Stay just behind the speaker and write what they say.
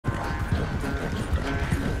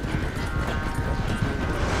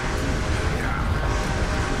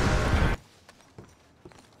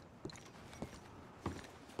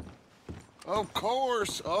Of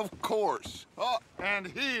course, of course. Oh, and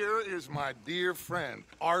here is my dear friend,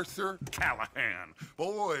 Arthur Callahan.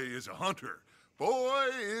 Boy is a hunter. Boy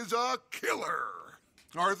is a killer.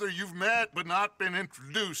 Arthur, you've met but not been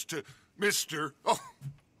introduced to Mr. Oh,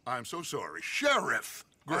 I'm so sorry, Sheriff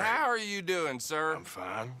Gray. How are you doing, sir? I'm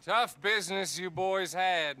fine. Tough business you boys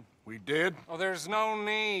had. We did? Oh, there's no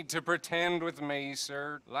need to pretend with me,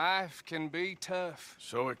 sir. Life can be tough.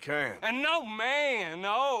 So it can. And no man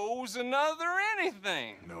owes another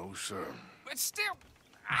anything. No, sir. But still,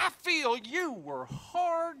 I feel you were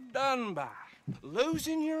hard done by.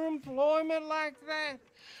 Losing your employment like that.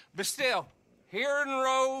 But still, here in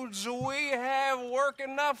Rhodes, we have work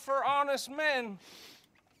enough for honest men.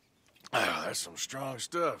 That's some strong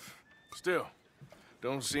stuff. Still,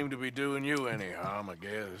 don't seem to be doing you any harm, I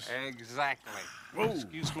guess. Exactly. Whoa.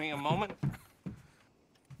 Excuse me a moment.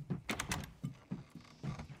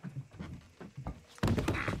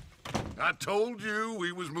 I told you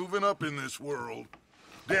we was moving up in this world.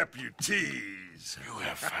 Deputies. You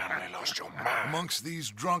have finally lost your mind. Amongst these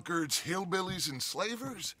drunkards, hillbillies, and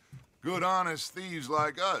slavers? Good, honest thieves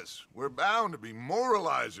like us. We're bound to be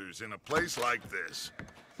moralizers in a place like this.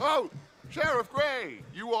 Oh, Sheriff Gray,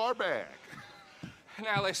 you are back.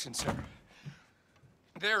 Now listen, sir.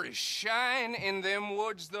 There is shine in them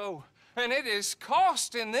woods, though, and it is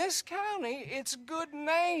costing this county its good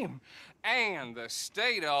name and the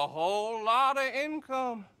state a whole lot of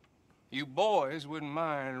income. You boys wouldn't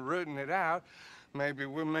mind rooting it out. Maybe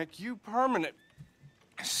we'll make you permanent.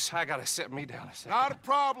 I gotta sit me down a second. Not a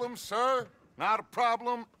problem, sir. Not a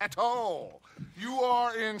problem at all. You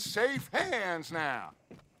are in safe hands now.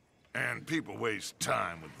 And people waste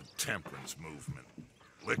time with the temperance movement.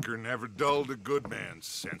 Liquor never dulled a good man's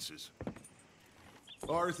senses.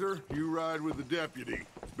 Arthur, you ride with the deputy.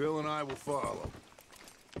 Bill and I will follow.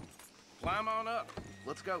 Climb on up.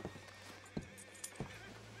 Let's go.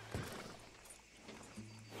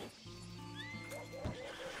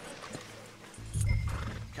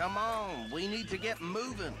 Come on, we need to get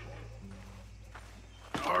moving.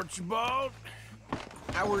 Archibald?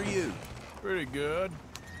 How are you? Pretty good.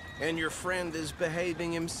 And your friend is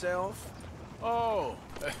behaving himself? Oh,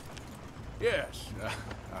 yes.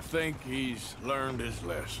 I think he's learned his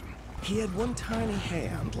lesson. He had one tiny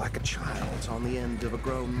hand, like a child's, on the end of a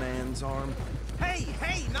grown man's arm.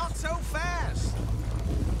 Hey, not so fast!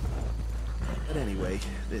 But anyway,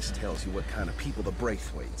 this tells you what kind of people the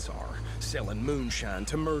Braithwaites are, selling moonshine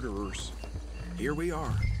to murderers. Here we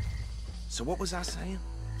are. So what was I saying?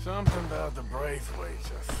 Something about the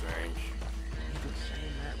Braithwaites, I think. You've been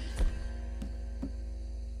saying that.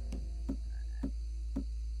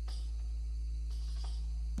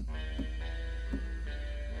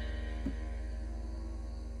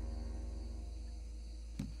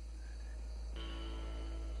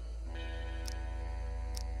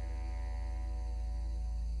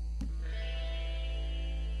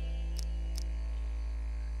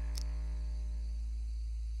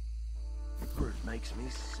 Makes me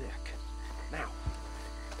sick. Now,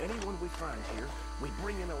 anyone we find here, we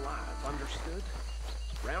bring in alive, understood?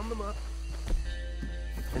 Round them up,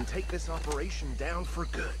 and take this operation down for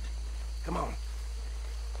good. Come on.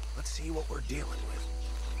 Let's see what we're dealing with.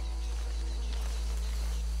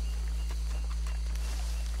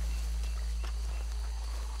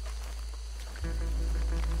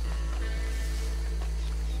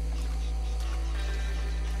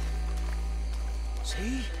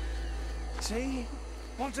 See? See?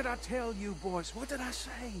 What did I tell you, boys? What did I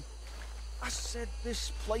say? I said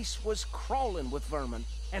this place was crawling with vermin,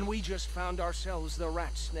 and we just found ourselves the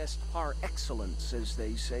rat's nest par excellence, as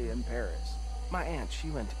they say in Paris. My aunt, she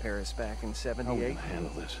went to Paris back in '78. How are we gonna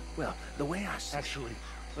handle this? Well, the way I see Actually,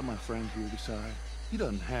 let my friend here decide. He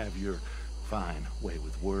doesn't have your fine way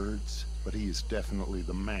with words, but he is definitely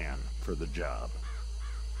the man for the job.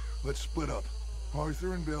 Let's split up.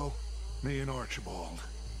 Arthur and Bill, me and Archibald.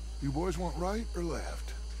 You boys want right or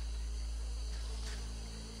left?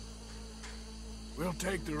 We'll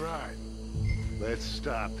take the ride. Let's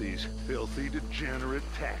stop these filthy, degenerate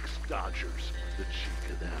tax dodgers. The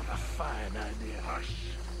cheek of them. A fine idea. Hush.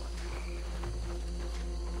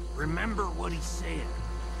 Remember what he said.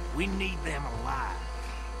 We need them alive.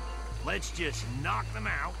 Let's just knock them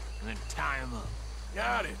out and then tie them up.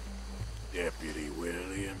 Got it, Deputy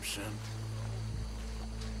Williamson.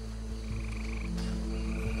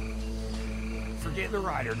 Forget the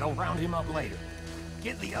rider. They'll round him up later.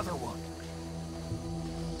 Get the other one.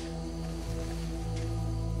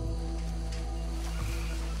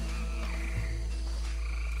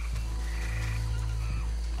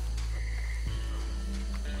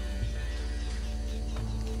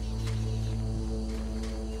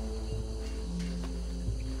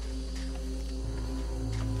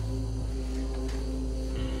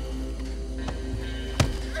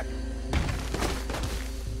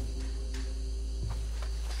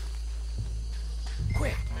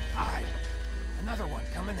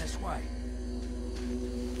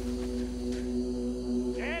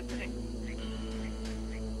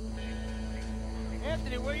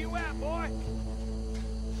 Anthony, where you at, boy?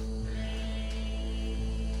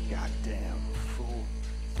 Goddamn fool.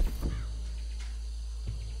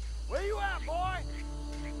 Where you at, boy?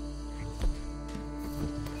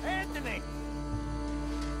 Anthony!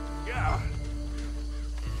 Yeah.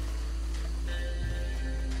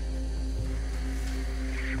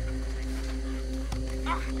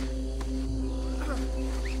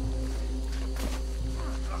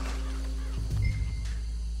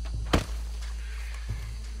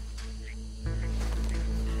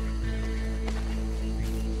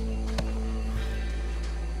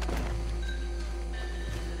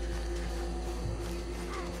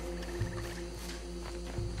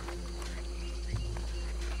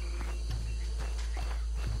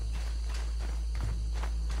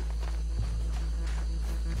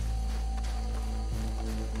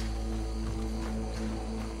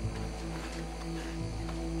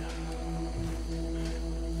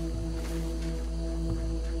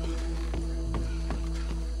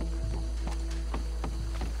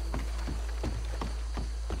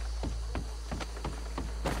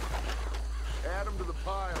 Add him to the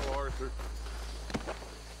pile, Arthur.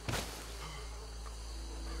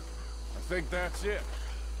 I think that's it.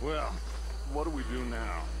 Well, what do we do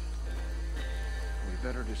now? We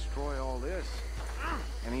better destroy all this.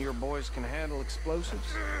 Any of your boys can handle explosives?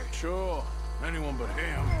 Sure. Anyone but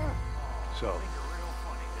him. So,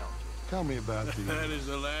 tell me about the... That is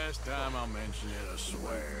the last time I'll mention it, I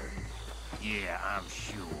swear. Yeah, I'm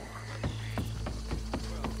sure.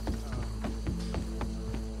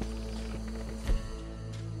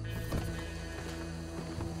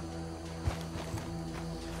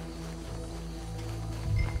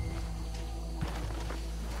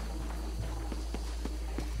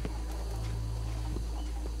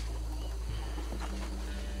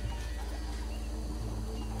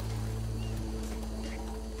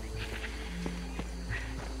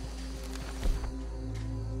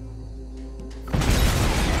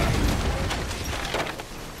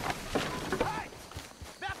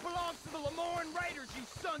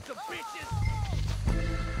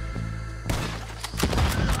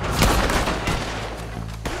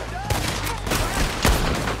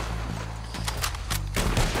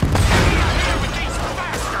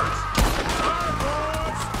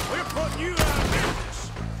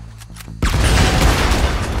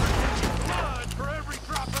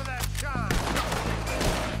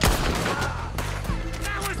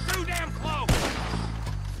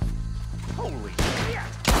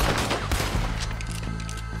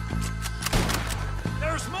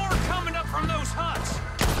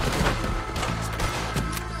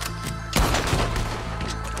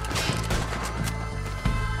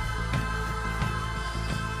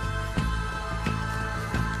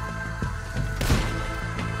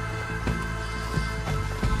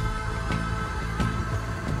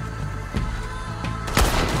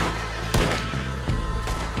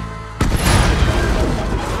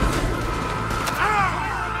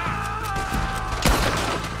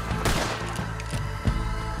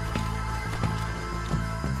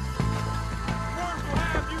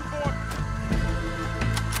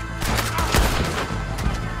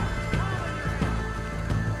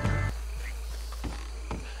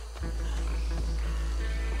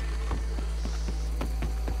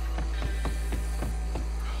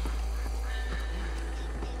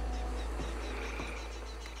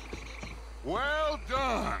 Well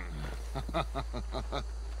done.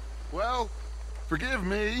 Well, forgive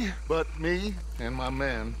me, but me and my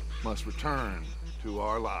men must return to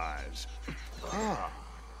our lives.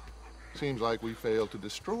 Seems like we failed to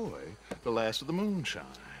destroy the last of the moonshine.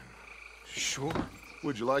 Sure.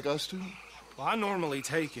 Would you like us to? Well, I normally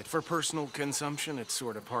take it. For personal consumption, it's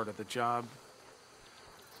sort of part of the job.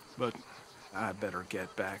 But I better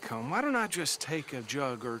get back home. Why don't I just take a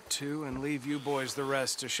jug or two and leave you boys the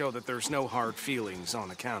rest to show that there's no hard feelings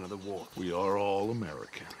on account of the war? We are all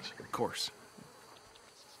Americans. Of course.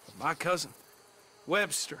 But my cousin,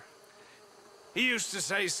 Webster, he used to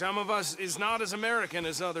say some of us is not as American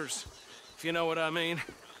as others, if you know what I mean.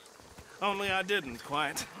 Only I didn't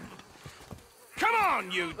quite. Come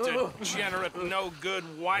on, you degenerate, no-good,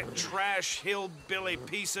 white trash, hillbilly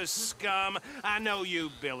piece of scum. I know you,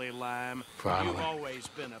 Billy Lime. Finally. You've always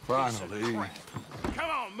been a piece Finally. of crap. Come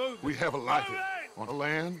on, move it. We have a life Move it! on a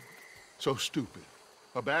land so stupid,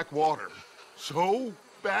 a backwater so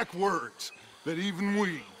backwards that even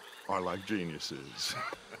we are like geniuses.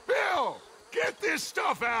 Bill, get this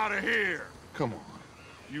stuff out of here. Come on.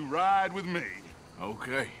 You ride with me.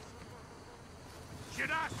 Okay. Should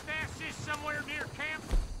I stash this somewhere near camp?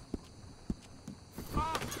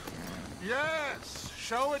 Yes,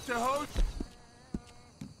 show it to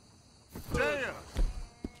Hosea.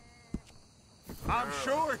 I'm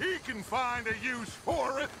sure he can find a use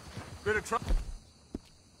for it. Bit of trouble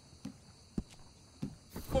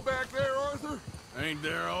back there, Arthur? Ain't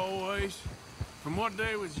there always? From what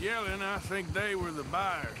they was yelling, I think they were the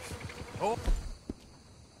buyers. Oh.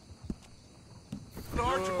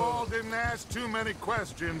 Archibald didn't ask too many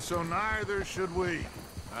questions, so neither should we.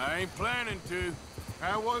 I ain't planning to.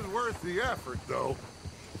 That was worth the effort, though.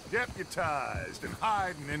 Deputized and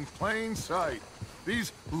hiding in plain sight.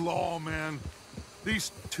 These lawmen,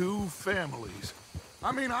 these two families.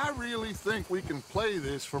 I mean, I really think we can play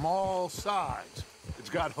this from all sides. It's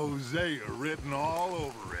got Hosea written all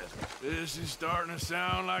over it. This is starting to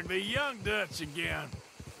sound like the Young Dutch again.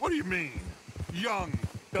 What do you mean, young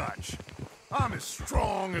Dutch? I'm as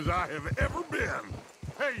strong as I have ever been.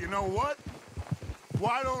 Hey, you know what?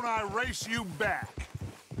 Why don't I race you back?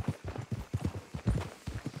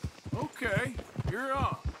 Okay, you're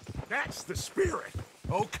on. That's the spirit.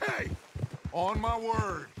 Okay, on my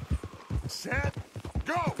word. Set,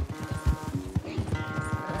 go!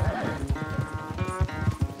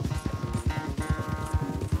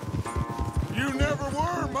 You never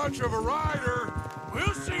were much of a rider.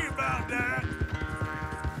 We'll see about that.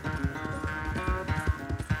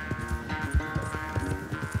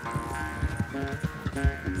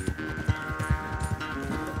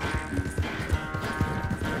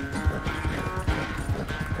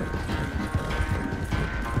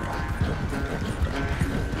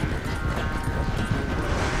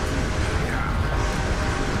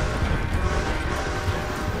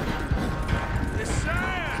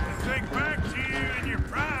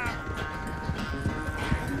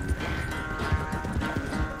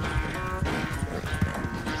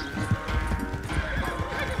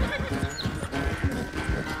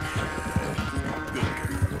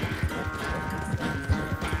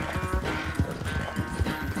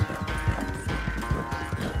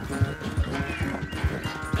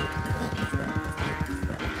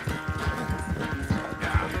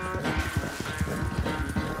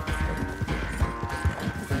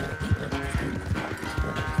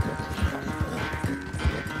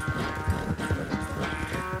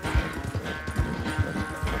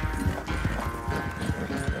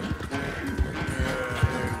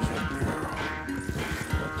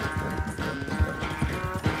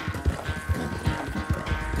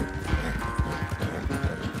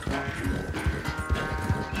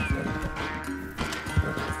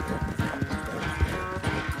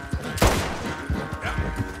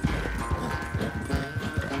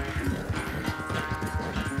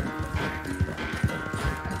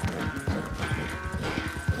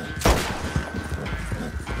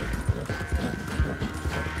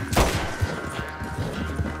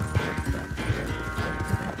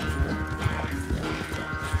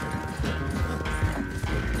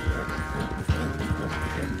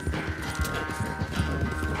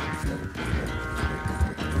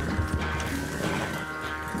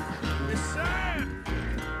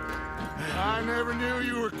 I never knew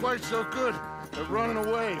you were quite so good at running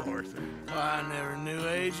away, Arthur. I never knew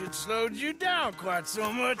age had slowed you down quite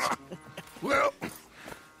so much. Well,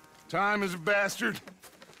 time is a bastard.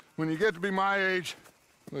 When you get to be my age,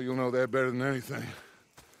 well, you'll know that better than anything.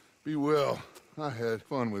 Be well. I had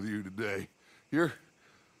fun with you today.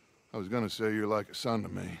 I was gonna say you're like a son to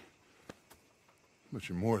me. But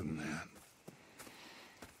you're more than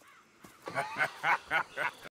that.